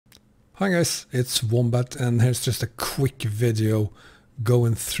Hi guys, it's Wombat and here's just a quick video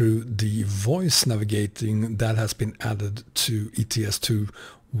going through the voice navigating that has been added to ETS2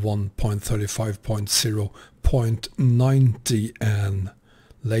 1.35.0.90 and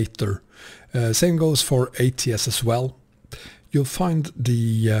later. Same goes for ATS as well. You'll find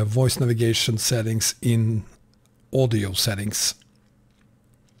the voice navigation settings in audio settings,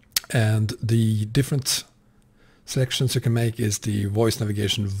 and the different selections you can make is the voice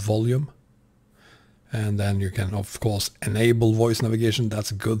navigation volume, and then you can of course enable voice navigation.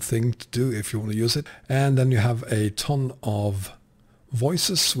 That's a good thing to do if you want to use it. And then you have a ton of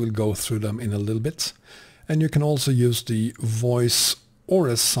voices. We'll go through them in a little bit, and you can also use the voice or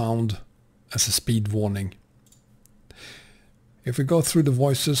a sound as a speed warning. If we go through the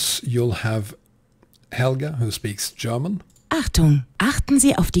voices, you'll have Helga, who speaks German. Achtung, achten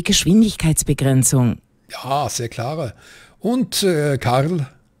Sie auf die Geschwindigkeitsbegrenzung. Ja, sehr klare. Und Karl.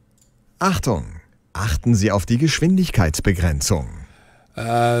 Achtung, achten Sie auf die Geschwindigkeitsbegrenzung.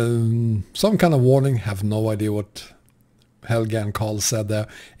 Some kind of warning, have no idea what Helga and Carl said there.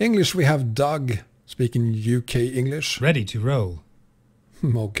 English, we have Doug speaking UK English. Ready to roll.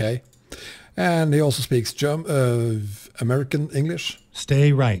 Okay. And he also speaks American English.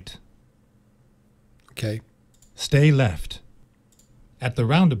 Stay right. Okay. Stay left. At the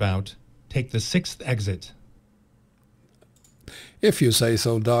roundabout, take the 6th exit. If you say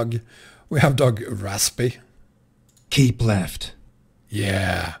so, Doug. We have Doug Raspy. Keep left.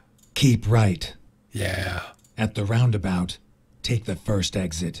 Yeah. Keep right. Yeah. At the roundabout, take the 1st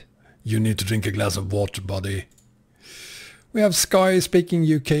exit. You need to drink a glass of water, buddy. We have Sky speaking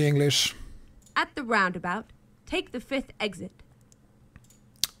UK English. At the roundabout, take the 5th exit.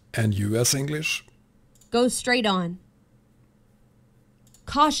 And US English. Go straight on.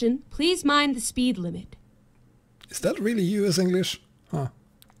 Caution, please mind the speed limit. Is that really US English? Huh.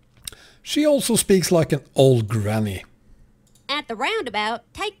 She also speaks like an old granny. At the roundabout,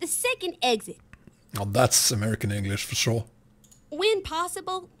 take the 2nd exit. Oh, that's American English for sure. When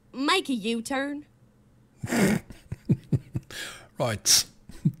possible, make a U-turn. Right.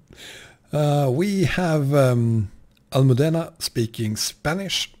 We have Almudena speaking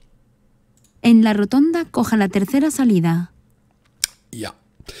Spanish. En la rotonda, coja la tercera salida. Yeah.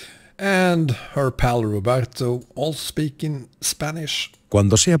 And her pal Roberto also speaking Spanish.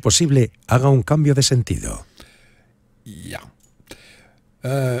 Cuando sea posible, haga un cambio de sentido. Yeah.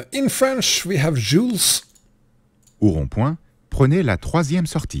 In French, we have Jules. Au rond-point, prenez la 3e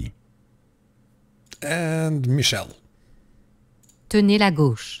sortie. And Michel. Tenez la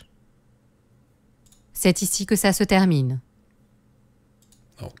gauche. C'est ici que ça se termine.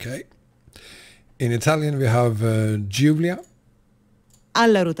 Okay. In Italian, we have Giulia.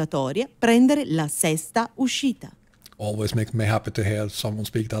 Alla rotatoria, prendere la 6ª uscita. Always makes me happy to hear someone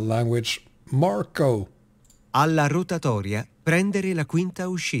speak that language. Marco. Alla rotatoria, prendere la 5ª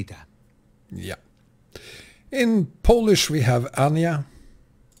uscita. Yeah. In Polish, we have Ania.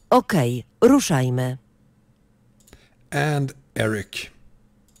 Okej, ruszajmy. And Eric.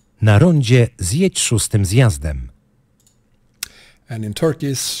 Na rondzie zjedź 6. zjazdem. And in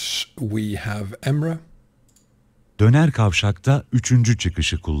Turkish, we have Emre. Döner kavşakta 3.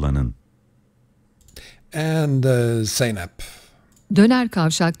 çıkışı kullanın. And Zeynep. Döner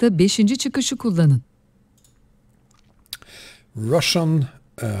kavşakta 5. çıkışı kullanın. Russian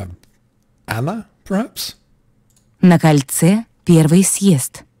Anna, perhaps? На кольце первый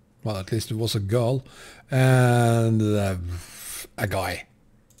съезд. Well, at least it was a girl. And a guy.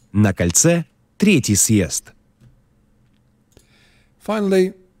 На кольце 3-й съезд.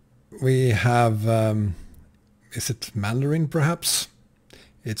 Finally, we have, is it Mandarin perhaps?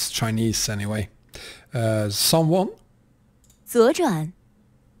 It's Chinese anyway. Someone. 左转.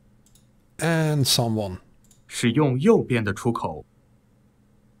 And someone. 使用右边的出口。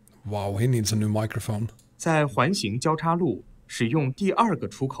 Wow, he needs a new microphone. 在环形交叉路使用第2个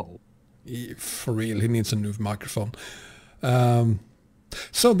出口。 For real, he needs a new microphone.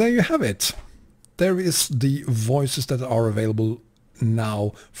 So there you have it. There is the voices that are available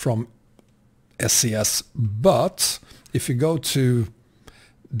now from SES, but if you go to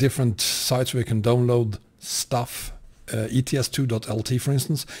different sites where you can download stuff, ets2.lt for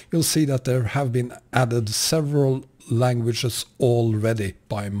instance, you'll see that there have been added several languages already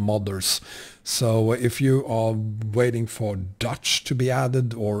by modders. So if you are waiting for Dutch to be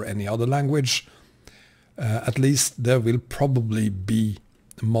added or any other language, at least there will probably be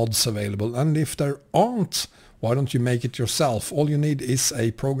mods available. And if there aren't, why don't you make it yourself? All you need is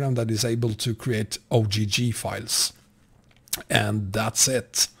a program that is able to create OGG files. And that's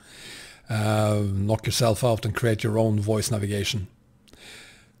it. Knock yourself out and create your own voice navigation.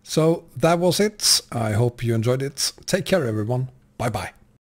 So that was it. I hope you enjoyed it. Take care everyone. Bye bye.